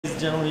Ladies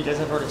and gentlemen, you guys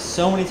have heard it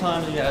so many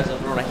times. You guys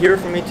have want to hear it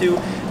from me too.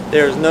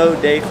 There's no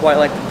day quite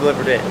like the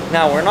delivery day.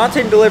 Now, we're not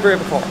taking delivery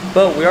of a car,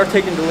 but we are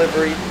taking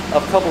delivery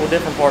of a couple of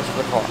different parts of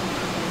the car.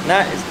 And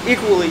that is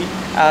equally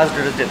as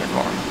good as getting a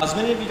car. As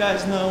many of you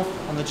guys know,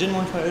 on the Gen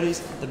 1 Coyotes,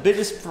 the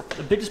biggest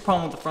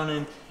problem with the front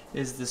end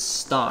is the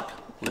stock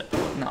lip.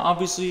 Now,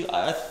 obviously,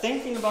 I'm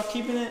thinking about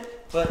keeping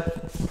it,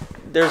 but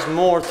there's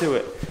more to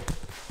it.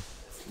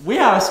 We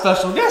have a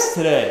special guest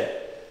today.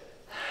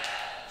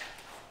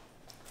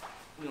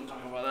 We don't talk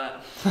about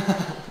that.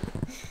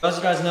 As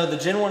you guys know, the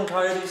Gen 1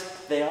 Coyotes,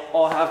 they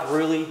all have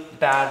really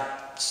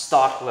bad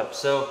stock lips.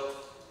 So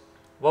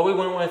what we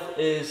went with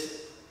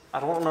is, I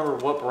don't remember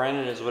what brand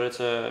it is, but it's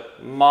a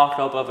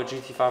mock-up of a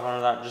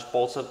GT500 that just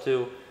bolts up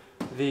to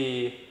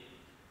the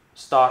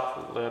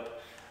stock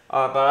lip.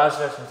 But as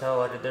you guys can tell,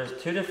 like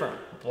there's two different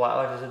black,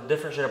 like there's a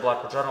different shade of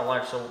black, which I don't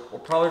like. So we're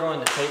probably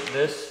going to take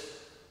this,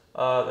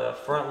 the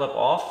front lip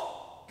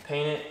off,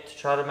 paint it to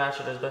try to match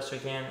it as best we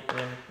can, and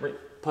then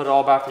put it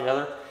all back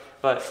together.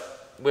 But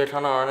we're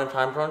kind of on a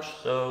time crunch,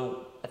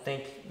 so I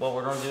think what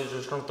we're going to do is we're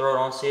just going to throw it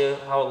on, see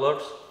how it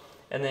looks,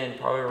 and then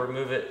probably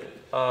remove it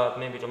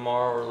maybe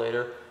tomorrow or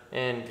later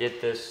and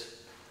get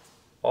this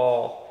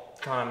all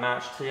kind of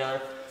matched together.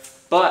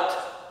 But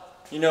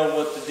you know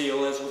what the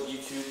deal is with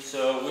YouTube,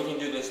 so we can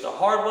do this the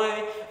hard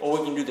way or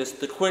we can do this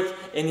the quick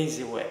and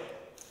easy way.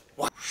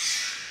 Alright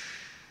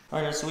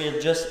guys, so we have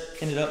just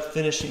ended up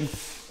finishing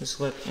this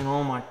lip, and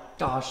oh my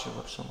gosh, it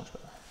looks so much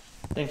better.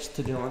 Thanks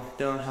to Dylan.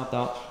 Dylan helped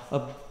out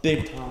a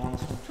big time on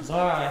this one. It's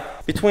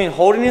alright. Between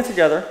holding it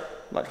together,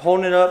 like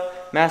holding it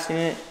up, masking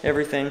it,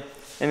 everything,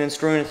 and then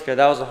screwing it together,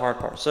 that was the hard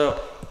part.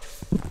 So,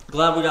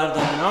 glad we got it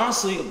done. And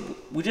honestly,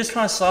 we just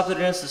kind of slapped it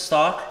against the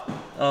stock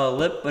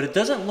lip, but it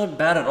doesn't look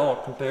bad at all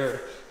compared.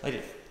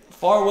 Like,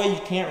 far away,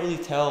 you can't really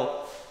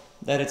tell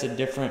that it's a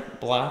different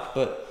black,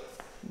 but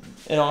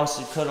it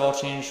honestly could all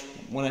change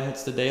when it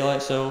hits the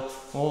daylight, so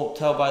we'll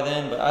tell by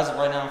then. But as of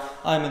right now,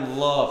 I'm in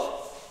love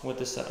with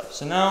this setup.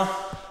 So now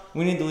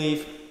we need to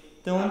leave.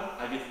 Dylan,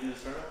 I get to do the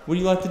startup? would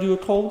you like to do a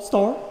cold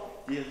start?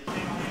 Yeah.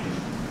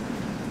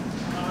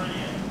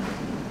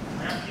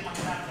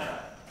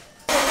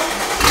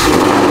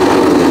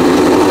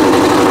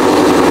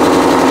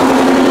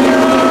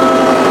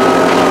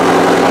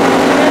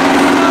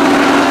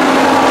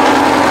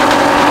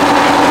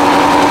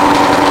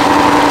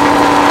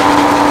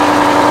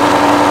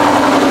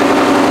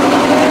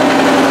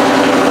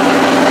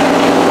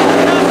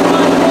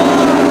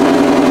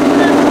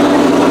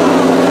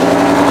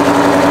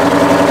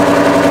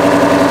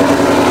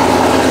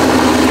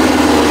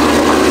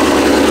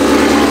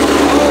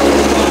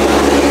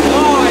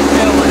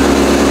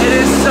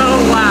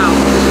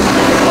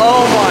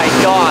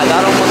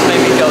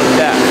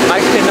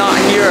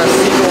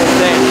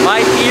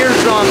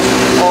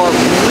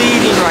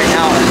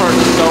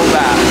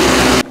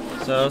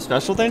 So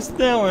special thanks to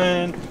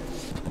Dylan.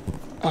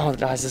 Oh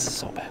guys, this is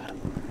so bad.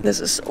 This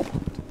is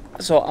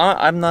so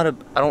I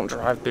don't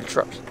drive big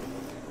trucks.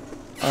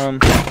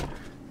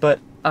 But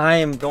I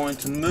am going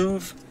to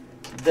move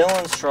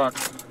Dylan's truck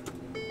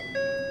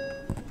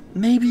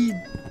maybe,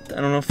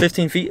 I don't know,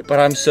 15 feet, but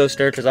I'm so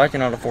scared because I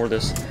cannot afford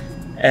this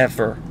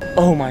ever.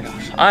 Oh my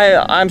gosh.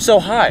 I'm so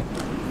high.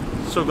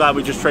 So glad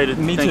we just traded.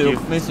 Me Thank too. you.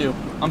 Me too.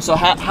 I'm so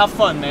have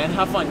fun, man.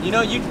 Have fun. You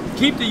know, you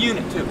keep the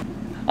unit too.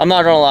 I'm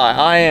not gonna lie.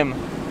 I am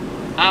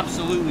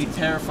absolutely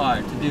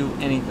terrified to do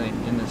anything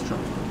in this truck.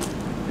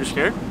 You're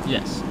scared?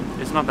 Yes.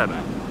 It's not that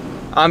bad.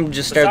 I'm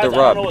just scared to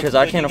rub because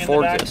I can't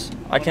afford this.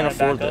 I can't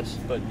afford this.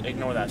 But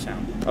ignore that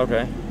sound.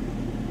 Okay.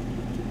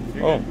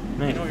 Oh,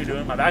 man. You know what you're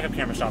doing? My backup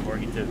camera stopped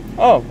working too.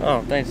 Oh,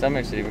 thanks. That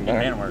makes it even better.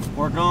 Man, work.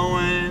 We're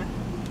going.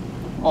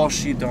 Oh,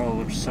 sheepdog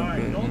looks so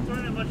good. Don't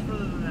turn it much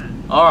further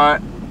than that. All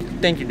right.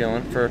 Thank you,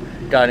 Dylan, for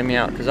guiding me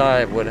out because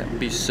I would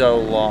be so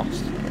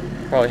lost.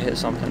 Probably hit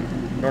something.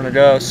 We're gonna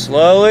go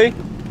slowly.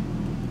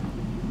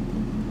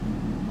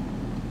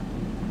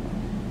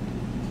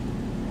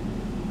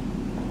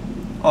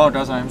 Oh,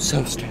 guys, I am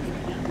so scared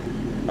right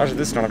now. Actually,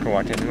 this is kind of cool.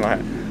 I can't even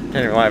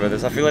lie about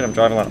this. I feel like I'm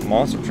driving like a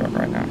monster truck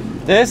right now.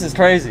 This is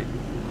crazy.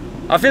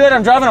 I feel like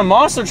I'm driving a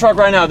monster truck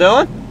right now,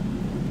 Dylan.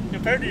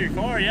 Compared to your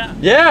car, yeah.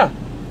 Yeah.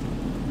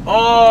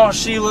 Oh,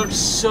 she looks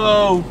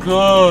so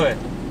good.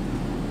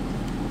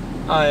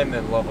 I am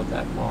in love with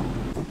that car.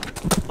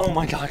 Oh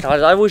my God,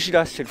 guys, I wish you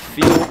guys could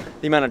feel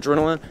the amount of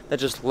adrenaline that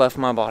just left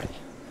my body.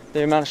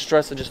 The amount of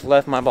stress that just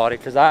left my body,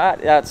 because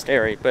that's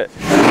scary, but.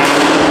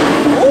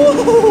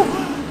 Ooh.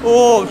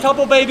 Oh,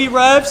 couple baby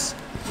revs.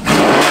 Oh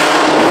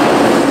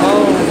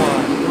my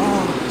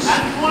gosh.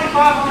 That's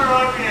 2,500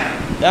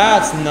 RPM.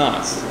 That's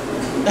nuts.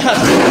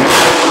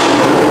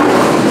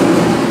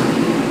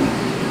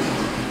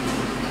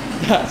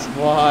 That's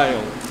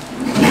wild.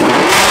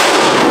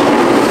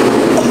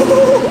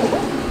 Oh.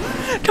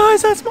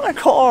 Guys, that's my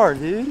car,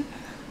 dude.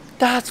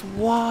 That's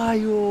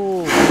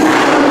wild.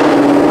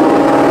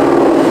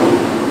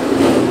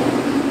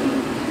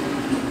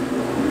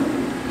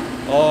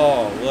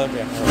 Oh, look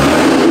at her.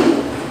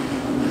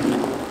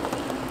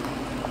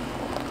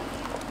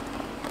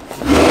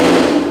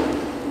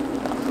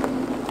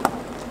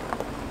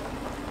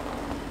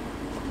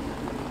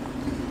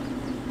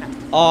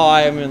 Oh,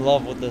 I am in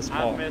love with this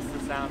car. I miss the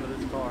sound of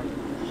this car.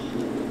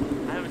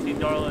 I haven't seen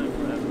Darla in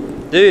forever.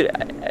 Dude,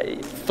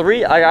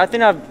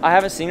 I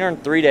haven't seen her in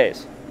 3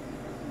 days.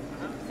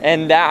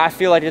 And that, I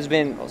feel like it's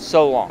been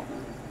so long.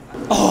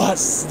 Oh,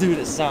 dude,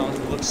 it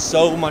looks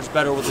so much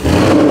better with it.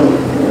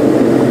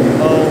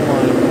 Oh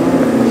my god.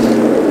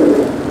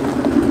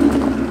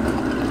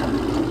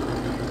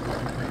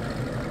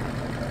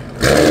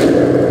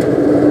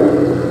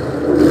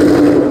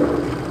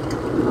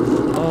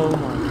 Oh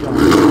my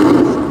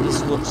god. This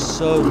looks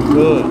so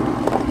good.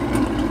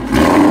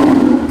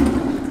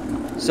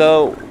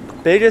 So,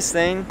 biggest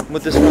thing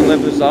with this front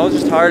lip was I was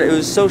just tired. It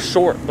was so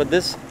short, but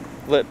this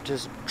lip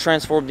just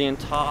transformed the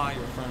entire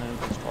front end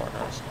of this car,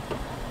 guys.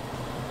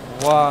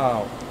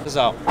 Wow. Check this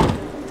out.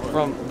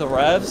 From the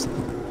revs,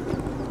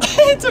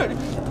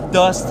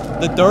 dust,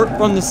 the dirt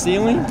from the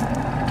ceiling.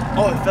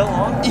 Oh, it fell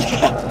off?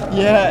 Yeah.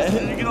 Yeah.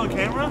 Did you get on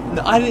camera?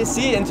 No, I didn't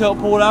see it until it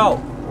pulled out.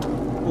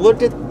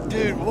 Look at,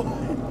 dude,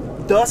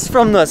 what? Dust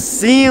from the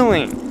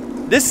ceiling.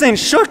 This thing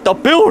shook the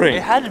building.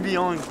 It had to be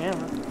on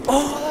camera.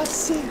 Oh, that's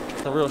sick.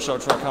 The real show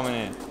truck coming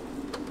in.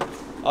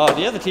 Oh, do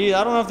you have the keys?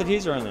 I don't know if the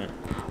keys are in there.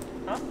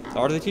 Huh?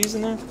 Are the keys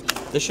in there?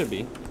 They should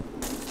be.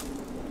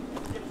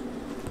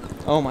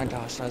 Oh my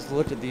gosh, guys,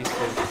 look at these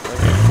things.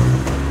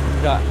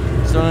 We got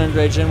Sterling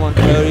Gray Gen 1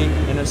 Coyote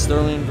and a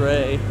Sterling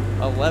Gray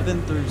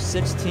 11 through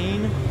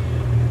 16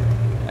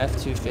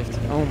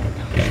 F250. Oh my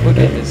gosh, look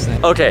at this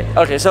thing.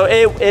 Okay, so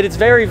it is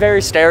very,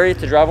 very scary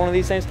to drive one of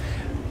these things.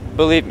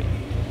 Believe me.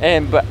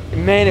 But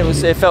man,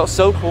 it felt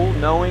so cool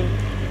knowing.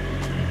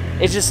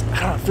 It just, I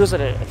don't know,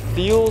 it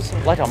feels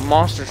like a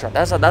monster truck.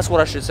 That's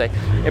what I should say.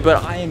 But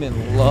I am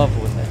in love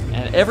with it.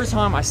 And every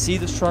time I see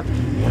this truck,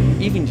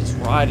 even just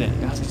ride it,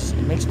 guys, it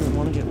makes me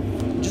want to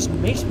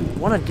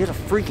get a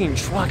freaking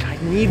truck. I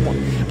need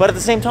one. But at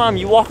the same time,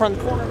 you walk around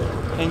the corner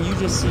and you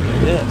just see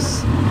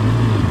this.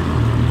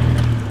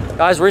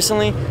 Guys,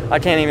 recently, I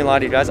can't even lie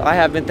to you guys, I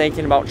have been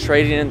thinking about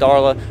trading in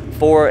Darla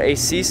for a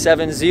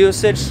C7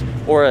 Z06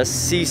 or a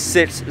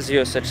C6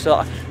 Z06.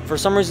 So for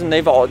some reason,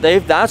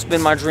 that's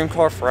been my dream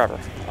car forever.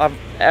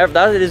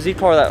 That is the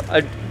car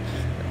that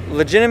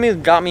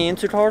legitimately got me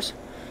into cars.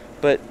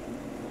 But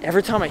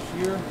every time I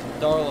hear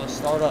Darla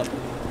start up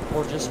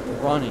or just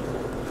running,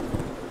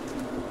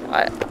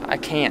 I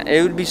can't.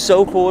 It would be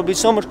so cool. It would be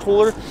so much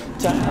cooler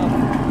to have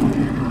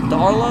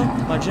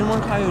Darla, my Gen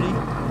 1 Coyote,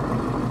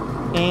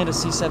 and a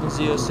C7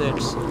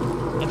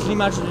 Z06. And can you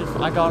imagine if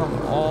I got them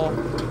all?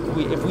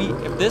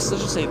 If this,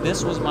 let's just say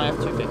this was my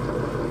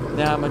F250,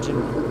 then I have my Gen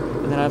 1,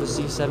 and then I have a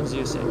C7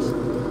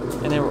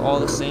 Z06, and they were all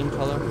the same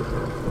color.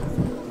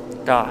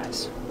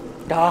 Guys.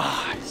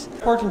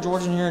 Parking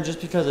George in here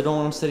just because I don't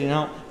want him sitting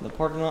out in the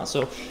parking lot.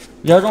 So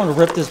you guys want to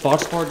rip this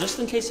box apart just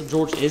in case if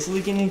George is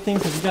leaking anything,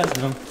 because you guys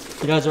know,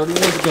 you guys already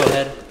know the go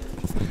ahead.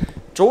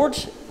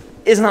 George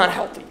is not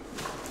healthy,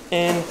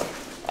 and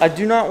I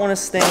do not want to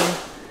stain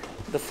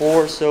the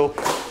floor, so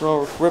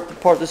we're gonna rip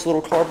apart this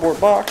little cardboard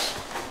box.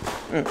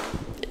 Yeah,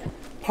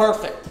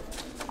 perfect.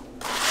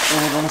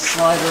 And we're gonna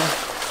slide her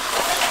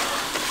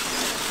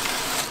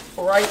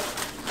right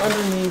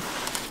underneath.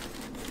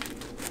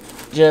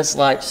 Just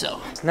like so.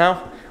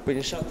 Now we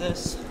can shut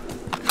this.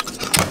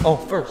 Oh,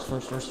 first.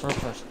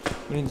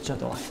 We need to shut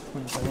the light.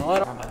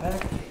 On my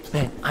back.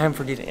 Man, I am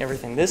forgetting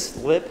everything. This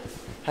lip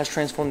has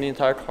transformed the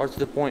entire car to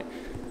the point.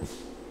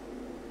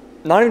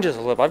 Not even just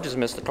a lip. I've just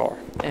missed the car,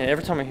 and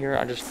every time I hear it,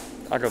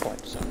 I go blank.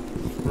 So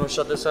we're gonna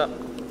shut this up.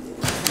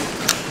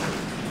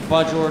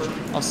 Bye, George.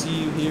 I'll see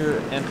you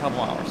here in a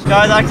couple hours.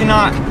 Guys, I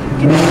cannot.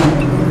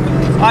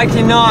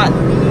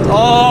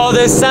 Oh,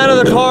 this sound of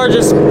the car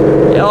just.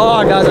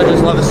 Oh, guys, I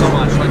just love it so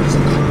much. Like,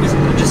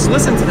 just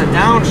listen to the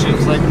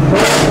downshifts. Like,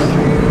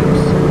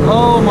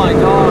 oh my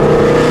god.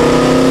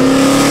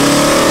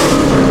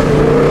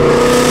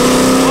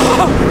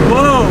 Oh,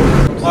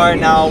 whoa. All right,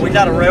 now we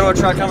got a railroad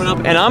truck coming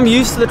up, and I'm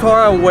used to the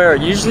car where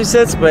it usually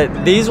sits,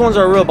 but these ones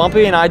are real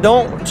bumpy, and I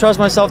don't trust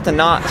myself to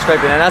not scrape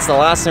it, and that's the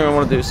last thing I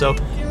want to do. So,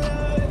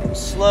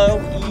 slow,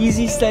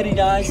 easy, steady,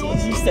 guys.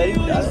 Easy, steady.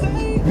 We got it.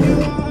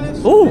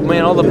 Oh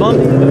man, all the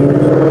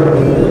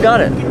bumping. We got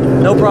it.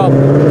 No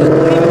problem. Just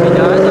believe in me,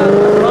 guys.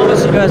 I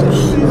promise you guys.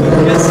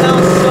 It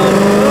sounds so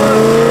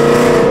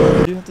good.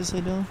 What do you have to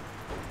say, Dylan?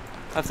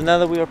 I have to know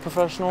that we are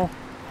professional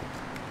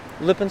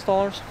lip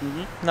installers.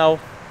 Mm-hmm. No,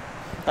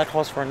 that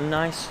calls for a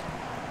nice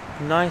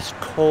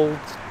cold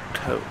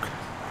Coke.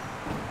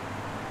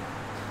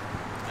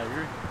 I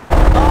agree.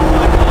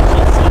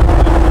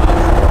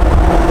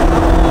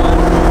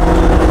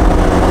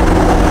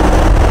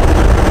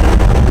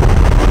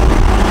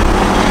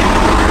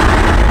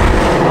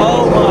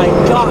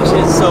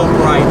 It's so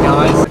bright,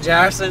 guys.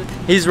 Jackson,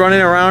 he's running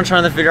around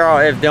trying to figure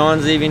out if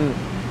Dylan's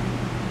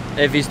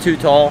if he's too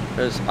tall.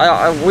 Because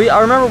I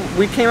remember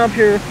we came up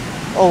here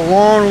a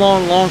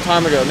long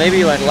time ago,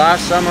 maybe like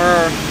last summer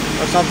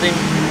or something,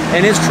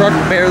 and his truck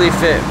barely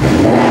fit.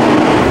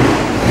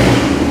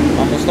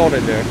 Almost stalled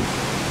it there.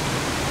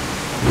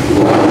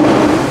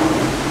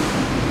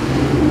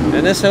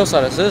 And this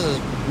hillside, this is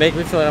making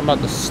me feel like I'm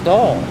about to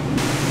stall.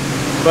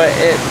 but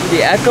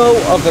the echo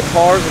of the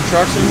cars and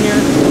trucks in here,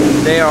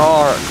 they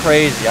are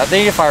crazy. I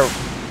think I'm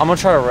gonna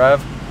try to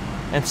rev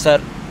and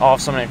set off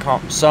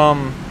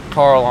some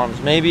car alarms,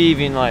 maybe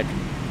even like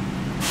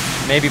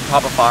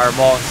pop a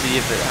fireball and see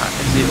if it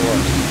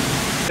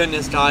works.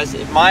 Goodness, guys,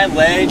 if my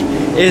leg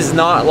is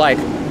not like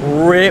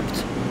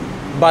ripped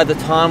by the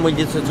time we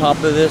get to the top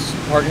of this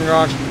parking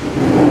garage,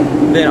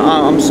 then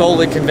I'm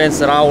solely convinced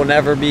that I will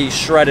never be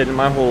shredded in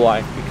my whole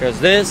life, because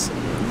this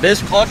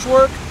clutch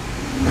work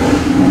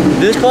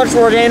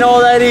ain't all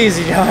that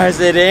easy, guys.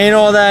 It ain't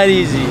all that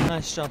easy.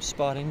 Nice job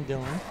spotting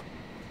Dylan.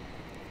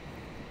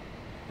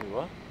 Wait,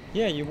 what?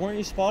 Yeah, weren't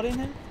you spotting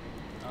him?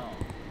 Oh,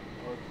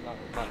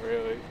 not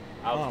really.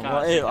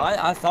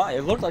 I thought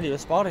it looked like he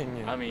was spotting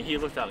you. I mean, he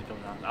looked out it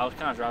coming down. I was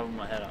kind of driving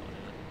my head out with it.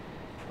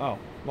 Oh,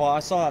 well, I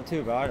saw that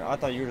too, but I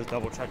thought you were just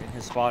double checking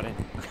his spotting.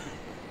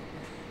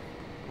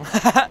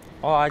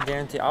 Oh, I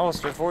guarantee I will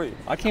straight for you.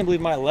 I can't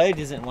believe my leg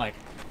isn't like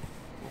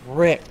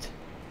ripped.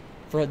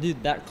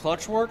 Dude, that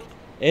clutch work,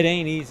 it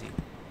ain't easy.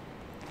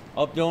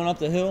 Going up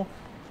the hill,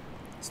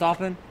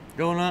 stopping,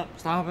 going up,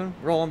 stopping,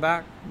 rolling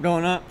back,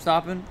 going up,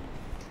 stopping.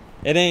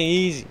 It ain't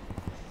easy.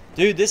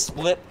 Dude, this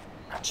split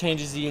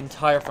changes the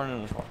entire front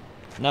end of the car.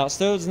 Now, it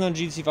still isn't a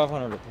GT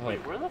 500.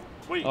 Wait, where the?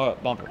 Wait. Oh,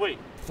 bumper. Wait.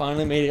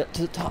 Finally made it up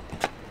to the top.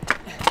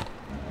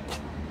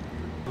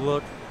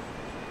 Look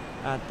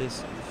at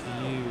this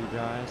view,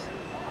 guys.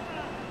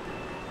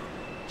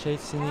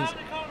 Chasing these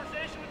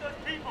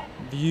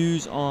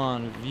views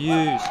on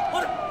views.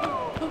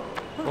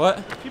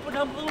 What? People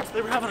down below,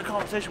 they were having a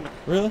conversation with.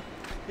 Really?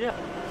 Yeah.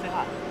 Say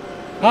hi.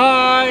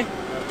 Hi.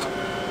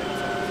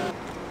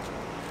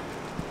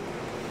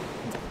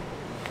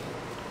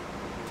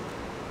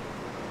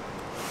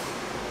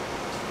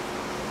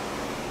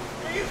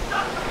 You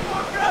shut the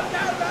fuck up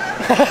down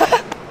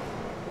there!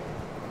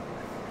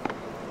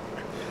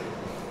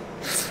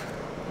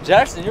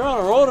 Jackson, you're on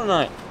a roll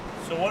tonight.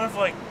 So what if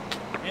like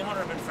me and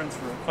Hunter have been friends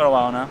for quite a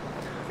while now?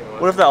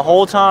 What if that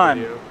whole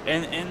time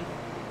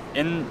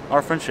in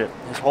our friendship,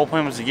 his whole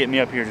plan was to get me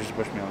up here just to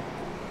push me off?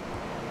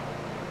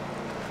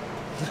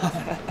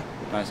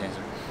 Nice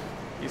answer.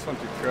 You just went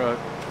through truck.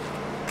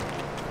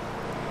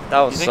 That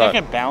was You think I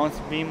can balance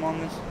beam on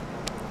this?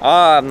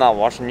 I'm not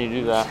watching you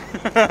do that.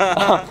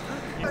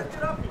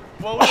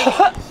 Well,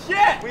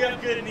 shit! We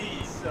have good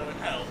knees, so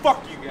hell.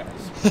 Fuck you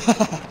guys.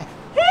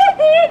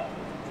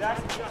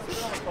 Jackson, you got to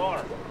sit on the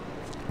car.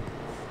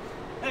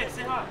 Hey,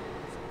 say hi.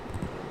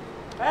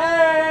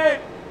 Hey!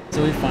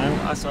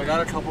 So I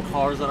got a couple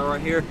cars that are right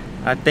here.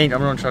 I think I'm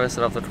gonna try to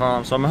set up the car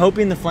alarm. So I'm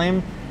hoping the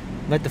flame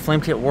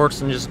kit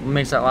works and just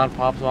makes that loud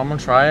pop. So I'm gonna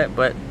try it,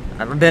 but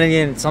then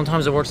again,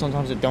 sometimes it works,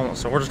 sometimes it don't.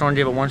 So we're just gonna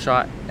give it one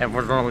shot and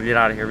we're gonna get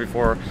out of here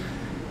before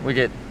we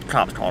get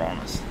cops called on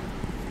us.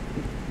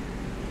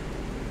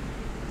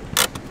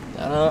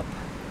 That up.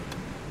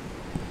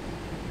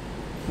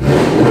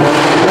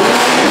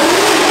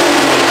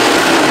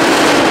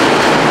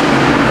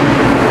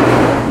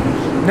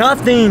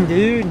 Nothing,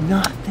 dude,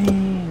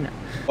 nothing.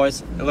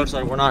 Boys, it looks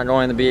like we're not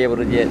going to be able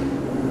to get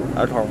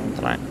a car home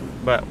tonight,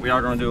 but we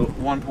are going to do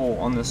one pull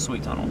on this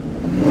sweet tunnel.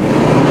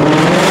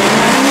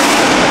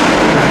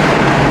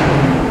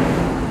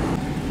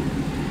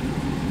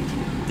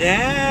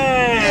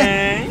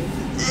 Dang!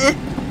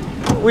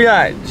 We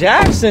got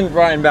Jackson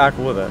riding back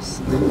with us.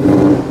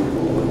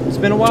 It's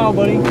been a while,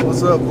 buddy.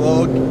 What's up,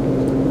 vlog?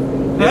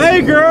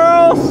 Hey,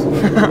 girls!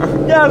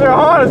 Yeah, they're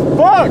hot as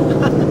fuck!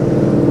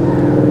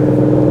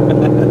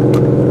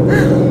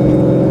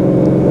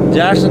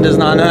 Jackson does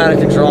not know how to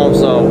control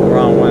himself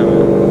around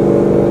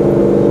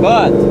women.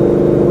 But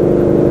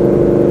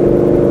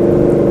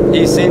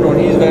he's single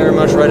and he's very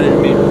much ready to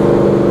meet her.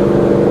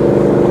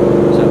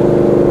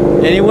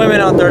 So, any women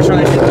out there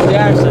trying to get to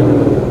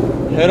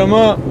Jackson, hit him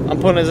up. I'm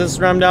putting his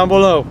Instagram down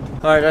below.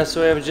 Alright guys,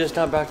 so we have just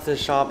got back to the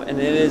shop and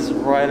it is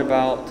right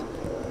about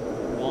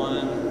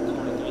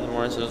 1:23 in the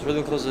morning. So it's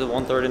really close to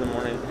 1:30 in the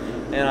morning.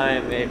 And I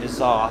am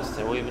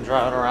exhausted. We've been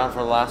driving around for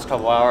the last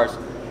couple hours.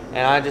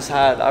 And I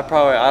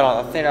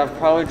think I've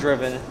probably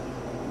driven,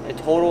 a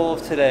total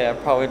of today, I've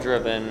probably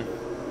driven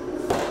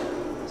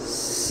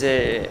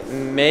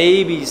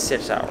maybe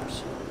 6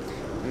 hours.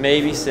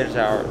 Maybe 6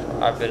 hours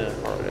I've been in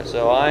the car today.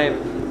 So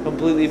I'm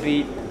completely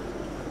beat.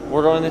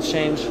 We're going to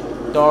change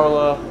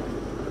Darla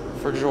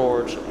for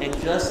George. And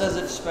just as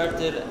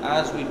expected,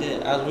 as we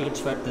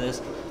expected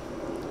this,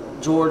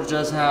 George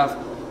does have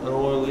an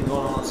oil leak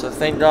going on. So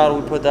thank God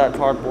we put that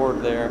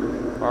cardboard there,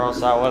 or else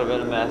that would have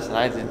been a mess.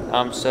 And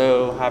I'm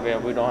so happy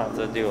that we don't have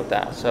to deal with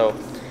that. So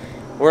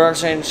we're gonna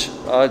change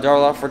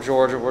Darla for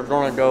George. We're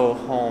gonna go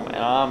home, and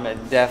I'm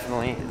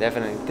definitely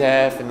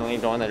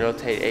going to go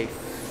take a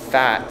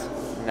fat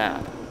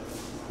nap,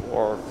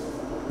 or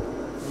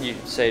you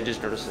could say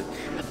just go to sleep.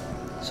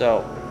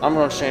 So I'm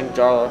gonna change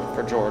Darla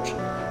for George,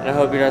 and I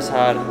hope you guys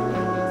had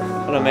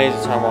an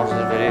amazing time watching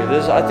this video.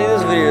 I think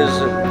this video is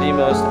the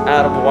most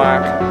out of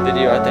whack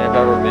video I think I've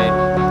ever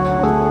made.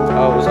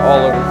 It was all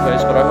over the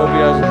place, but I hope you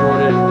guys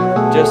enjoyed it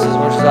just as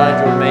much as I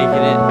enjoyed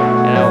making it,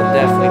 and I will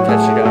definitely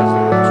catch you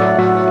guys